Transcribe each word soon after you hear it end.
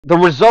The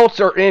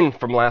results are in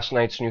from last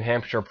night's New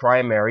Hampshire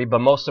primary,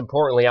 but most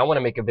importantly, I want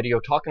to make a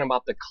video talking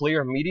about the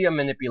clear media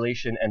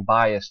manipulation and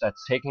bias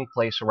that's taking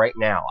place right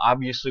now.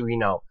 Obviously, we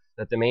know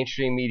that the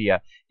mainstream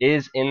media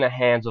is in the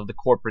hands of the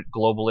corporate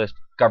globalist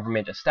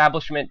government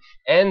establishment,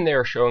 and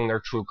they're showing their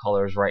true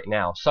colors right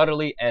now,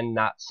 subtly and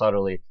not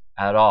subtly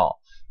at all.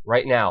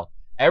 Right now,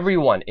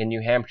 everyone in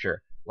New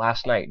Hampshire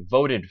last night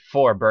voted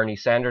for Bernie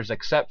Sanders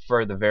except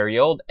for the very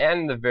old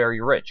and the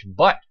very rich.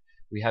 But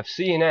we have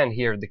CNN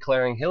here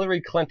declaring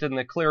Hillary Clinton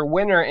the clear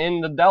winner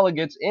in the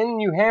delegates in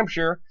New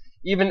Hampshire,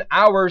 even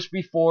hours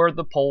before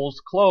the polls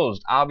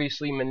closed.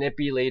 Obviously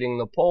manipulating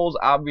the polls,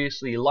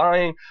 obviously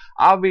lying,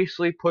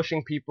 obviously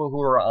pushing people who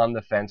are on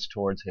the fence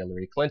towards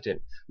Hillary Clinton.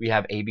 We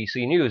have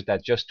ABC News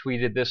that just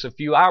tweeted this a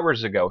few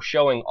hours ago,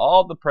 showing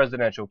all the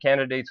presidential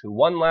candidates who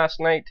won last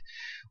night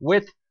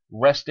with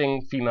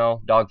resting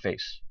female dog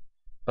face.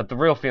 But the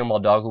real female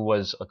dog, who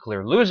was a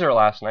clear loser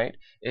last night,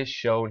 is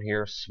shown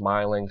here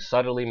smiling,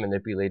 subtly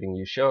manipulating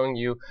you, showing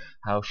you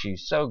how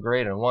she's so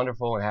great and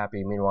wonderful and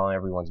happy. Meanwhile,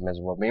 everyone's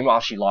miserable.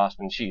 Meanwhile, she lost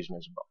and she's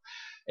miserable.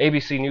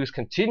 ABC News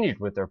continued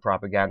with their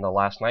propaganda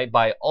last night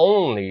by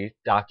only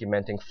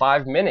documenting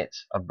 5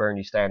 minutes of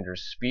Bernie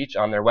Sanders' speech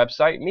on their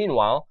website.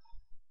 Meanwhile,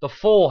 the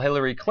full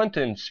Hillary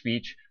Clinton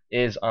speech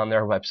is on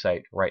their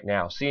website right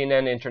now.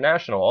 CNN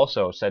International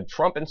also said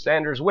Trump and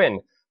Sanders win,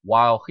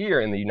 while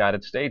here in the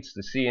United States,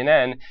 the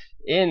CNN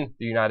in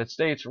the United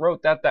States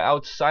wrote that the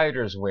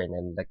outsiders win,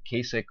 and that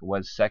Kasich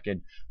was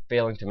second,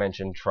 failing to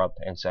mention Trump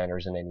and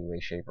Sanders in any way,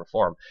 shape, or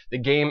form. The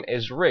game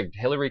is rigged.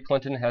 Hillary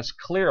Clinton has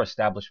clear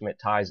establishment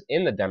ties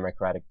in the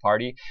Democratic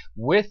Party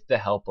with the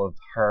help of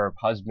her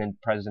husband,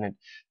 President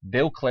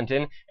Bill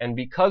Clinton, and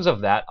because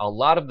of that, a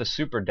lot of the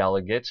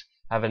superdelegates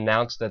have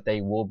announced that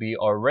they will be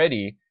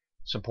already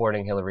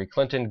supporting Hillary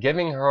Clinton,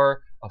 giving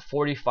her a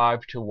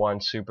 45-1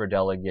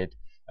 superdelegate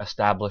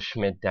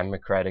establishment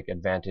Democratic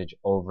advantage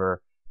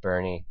over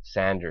Bernie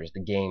Sanders.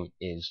 The game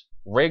is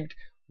rigged.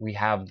 We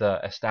have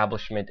the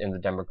establishment in the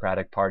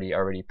Democratic Party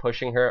already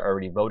pushing her,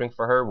 already voting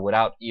for her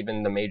without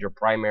even the major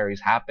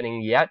primaries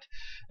happening yet.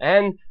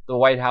 And the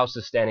White House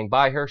is standing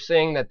by her,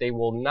 saying that they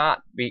will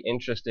not be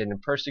interested in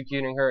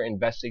persecuting her,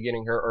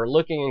 investigating her, or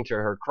looking into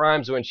her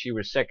crimes when she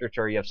was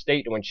Secretary of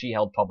State, when she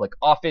held public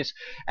office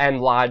and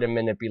lied and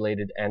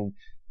manipulated and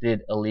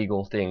did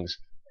illegal things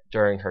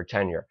during her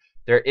tenure.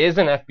 There is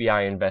an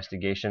FBI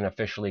investigation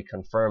officially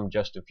confirmed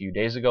just a few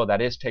days ago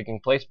that is taking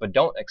place, but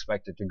don't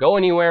expect it to go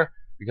anywhere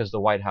because the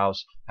White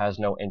House has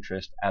no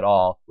interest at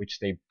all, which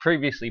they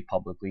previously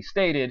publicly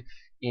stated,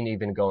 in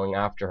even going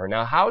after her.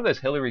 Now, how does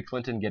Hillary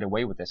Clinton get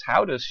away with this?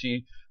 How does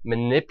she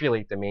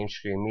manipulate the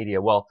mainstream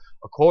media? Well,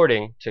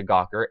 according to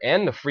Gawker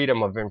and the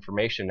Freedom of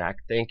Information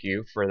Act, thank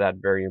you for that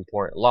very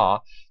important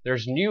law,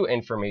 there's new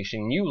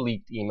information, new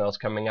leaked emails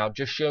coming out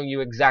just showing you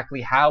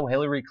exactly how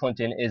Hillary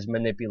Clinton is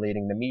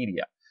manipulating the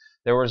media.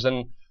 There was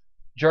a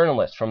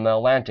journalist from The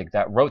Atlantic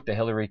that wrote the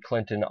Hillary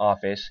Clinton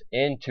office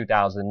in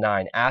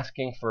 2009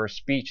 asking for a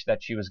speech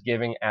that she was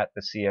giving at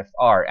the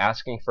CFR,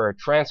 asking for a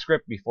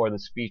transcript before the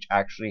speech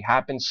actually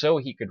happened so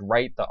he could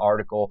write the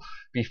article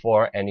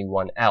before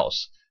anyone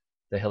else.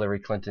 The Hillary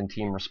Clinton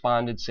team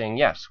responded saying,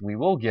 yes, we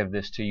will give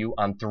this to you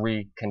on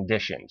 3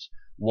 conditions.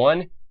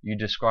 1, you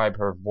describe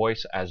her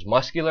voice as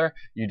muscular.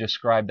 You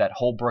describe that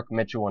Holbrook,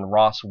 Mitchell, and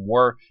Ross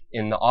were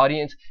in the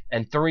audience.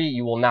 And 3,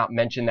 you will not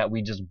mention that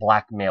we just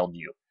blackmailed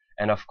you.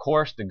 And of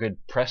course, the good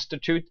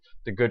prostitute,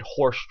 the good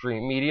horse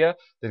street media,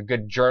 the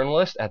good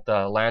journalist at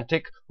The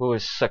Atlantic who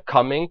is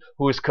succumbing,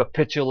 who is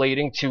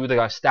capitulating to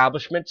the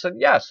establishment said,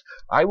 yes,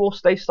 I will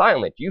stay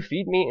silent. You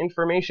feed me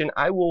information.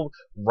 I will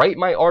write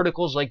my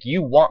articles like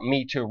you want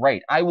me to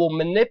write. I will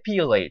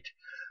manipulate.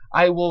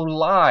 I will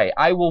lie.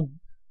 I will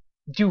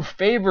do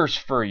favors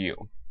for you.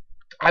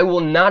 I will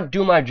not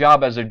do my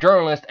job as a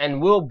journalist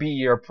and will be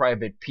your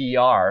private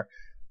PR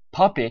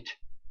puppet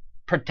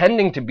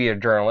pretending to be a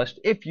journalist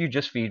if you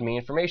just feed me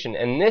information.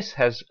 And this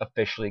has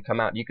officially come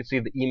out. You can see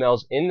the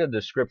emails in the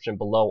description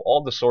below.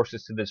 All the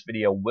sources to this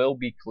video will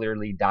be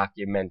clearly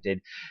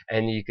documented,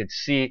 and you could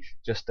see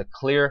just the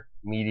clear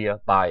media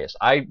bias.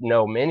 I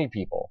know many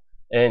people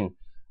in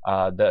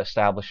the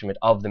establishment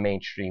of the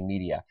mainstream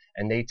media,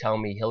 and they tell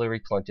me Hillary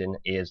Clinton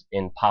is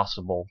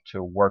impossible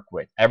to work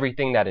with.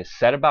 Everything that is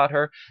said about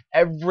her,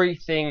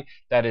 everything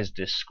that is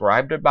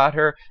described about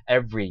her,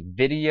 every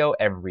video,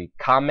 every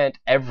comment,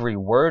 every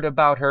word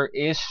about her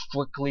is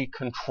strictly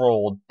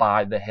controlled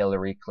by the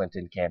Hillary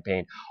Clinton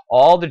campaign.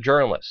 All the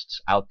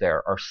journalists out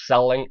there are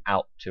selling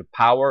out to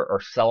power or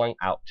selling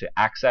out to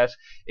access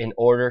in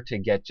order to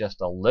get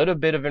just a little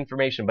bit of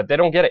information, but they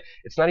don't get it.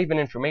 It's not even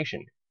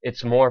information.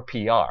 It's more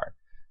PR.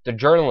 The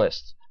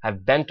journalists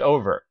have bent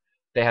over,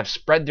 they have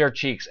spread their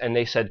cheeks, and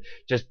they said,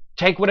 just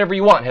take whatever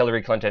you want,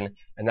 Hillary Clinton.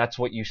 And that's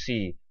what you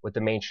see with the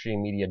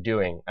mainstream media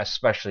doing,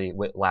 especially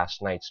with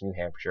last night's New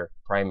Hampshire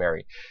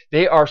primary.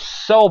 They are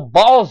so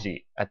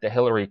ballsy at the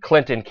Hillary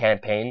Clinton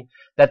campaign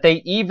that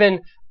they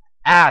even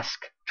ask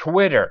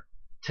Twitter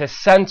to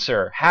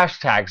censor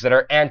hashtags that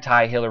are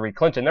anti-Hillary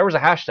Clinton. There was a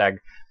hashtag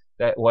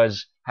that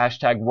was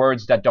hashtag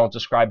words that don't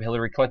describe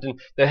Hillary Clinton.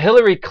 The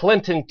Hillary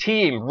Clinton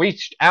team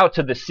reached out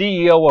to the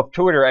CEO of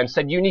Twitter and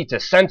said, you need to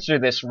censor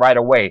this right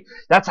away.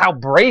 That's how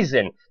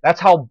brazen, that's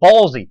how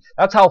ballsy,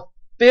 that's how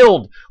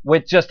filled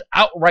with just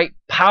outright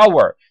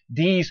power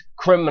these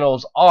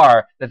criminals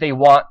are, that they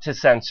want to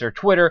censor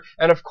Twitter.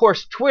 And of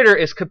course, Twitter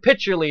is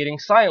capitulating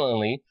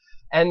silently,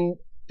 and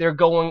they're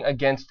going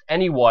against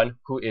anyone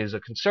who is a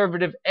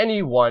conservative,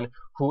 anyone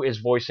who is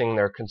voicing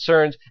their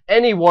concerns,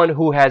 anyone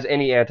who has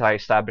any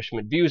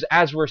anti-establishment views,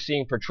 as we're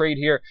seeing portrayed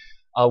here.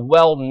 A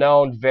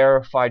well-known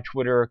verified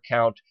Twitter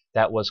account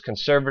that was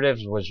conservative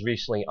was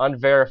recently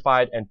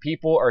unverified, and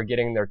people are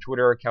getting their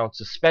Twitter accounts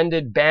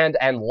suspended, banned,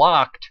 and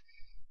locked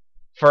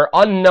for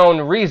unknown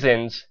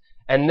reasons.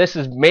 And this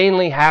is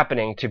mainly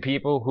happening to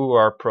people who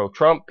are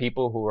pro-Trump,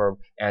 people who are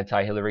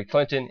anti-Hillary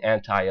Clinton,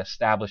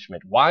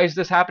 anti-establishment. Why is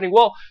this happening?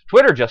 Well,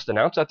 Twitter just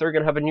announced that they're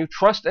going to have a new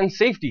Trust and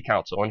Safety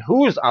Council. And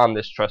who's on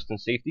this Trust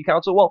and Safety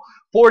Council? Well,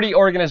 40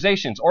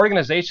 organizations.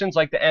 Organizations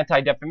like the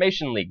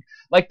Anti-Defamation League,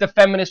 like the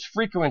Feminist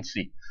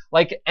Frequency,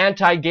 like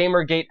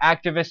anti-Gamergate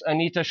activist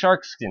Anita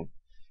Sharkskin.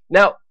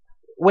 Now,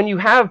 when you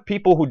have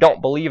people who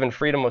don't believe in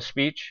freedom of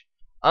speech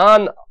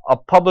on a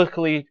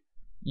publicly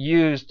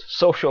used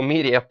social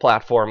media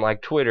platform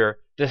like Twitter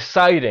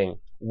deciding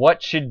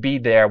what should be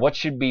there, what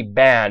should be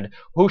banned,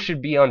 who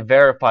should be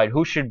unverified,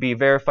 who should be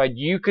verified,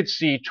 you could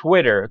see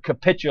Twitter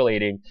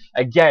capitulating,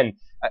 again,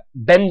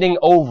 bending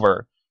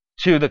over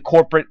to the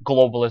corporate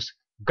globalist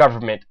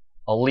government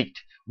elite.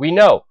 We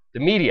know the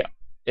media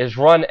is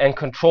run and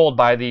controlled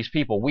by these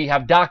people. We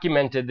have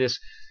documented this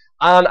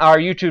on our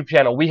YouTube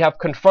channel. We have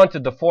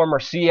confronted the former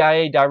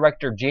CIA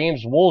director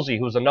James Woolsey,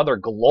 who's another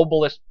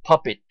globalist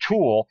puppet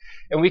tool,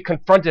 and we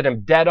confronted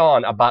him dead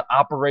on about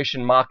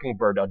Operation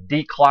Mockingbird, a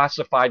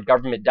declassified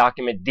government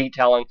document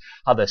detailing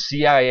how the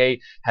CIA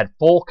had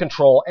full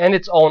control and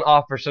its own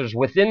officers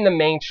within the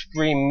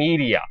mainstream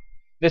media.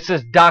 This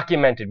is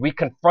documented. We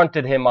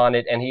confronted him on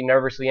it, and he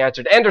nervously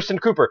answered. Anderson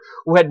Cooper,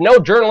 who had no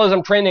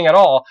journalism training at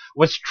all,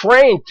 was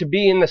trained to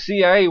be in the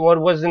CIA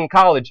when was in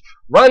college,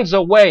 runs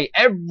away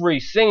every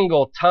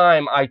single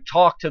time I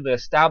talk to the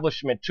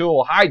establishment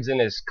tool, hides in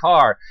his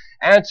car,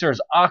 answers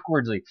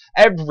awkwardly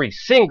every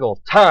single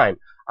time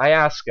I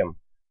ask him,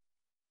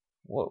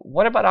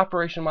 what about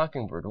Operation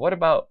Mockingbird? What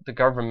about the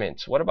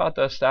governments? What about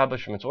the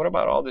establishments? What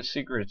about all the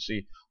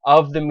secrecy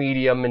of the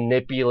media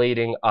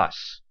manipulating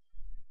us?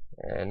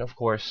 And of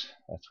course,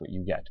 that's what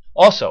you get.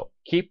 Also,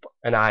 keep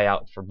an eye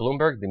out for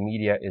Bloomberg. The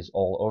media is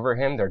all over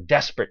him. They're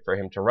desperate for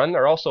him to run.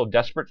 They're also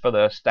desperate for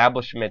the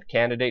establishment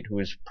candidate who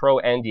is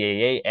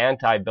pro-NDAA,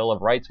 anti-Bill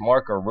of Rights,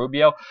 Marco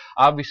Rubio.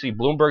 Obviously,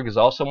 Bloomberg is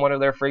also one of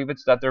their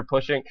favorites that they're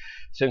pushing,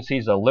 since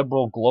he's a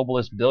liberal,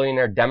 globalist,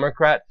 billionaire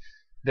Democrat.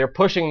 They're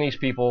pushing these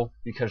people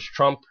because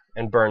Trump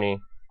and Bernie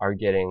are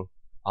getting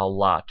a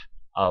lot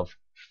of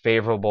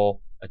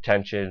favorable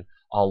attention,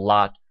 a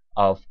lot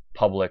of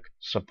public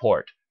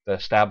support. The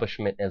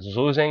establishment is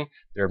losing,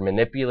 they're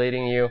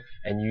manipulating you,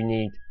 and you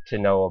need to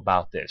know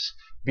about this.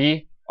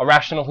 Be a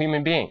rational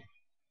human being.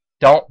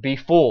 Don't be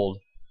fooled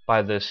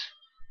by this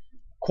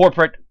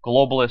corporate,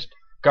 globalist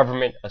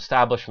government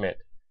establishment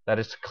that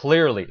is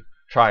clearly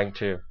trying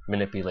to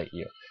manipulate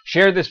you.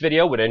 Share this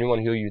video with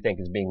anyone who you think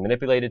is being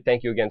manipulated.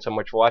 Thank you again so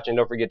much for watching.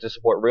 Don't forget to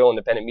support real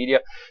independent media.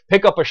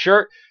 Pick up a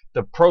shirt.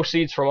 The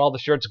proceeds from all the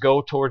shirts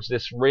go towards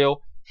this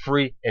real,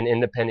 free, and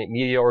independent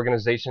media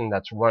organization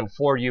that's run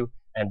for you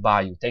and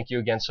by you. Thank you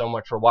again so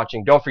much for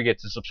watching. Don't forget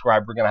to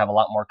subscribe. We're going to have a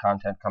lot more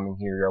content coming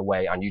here your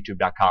way on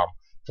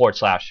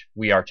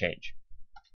youtube.com/WeAreChange.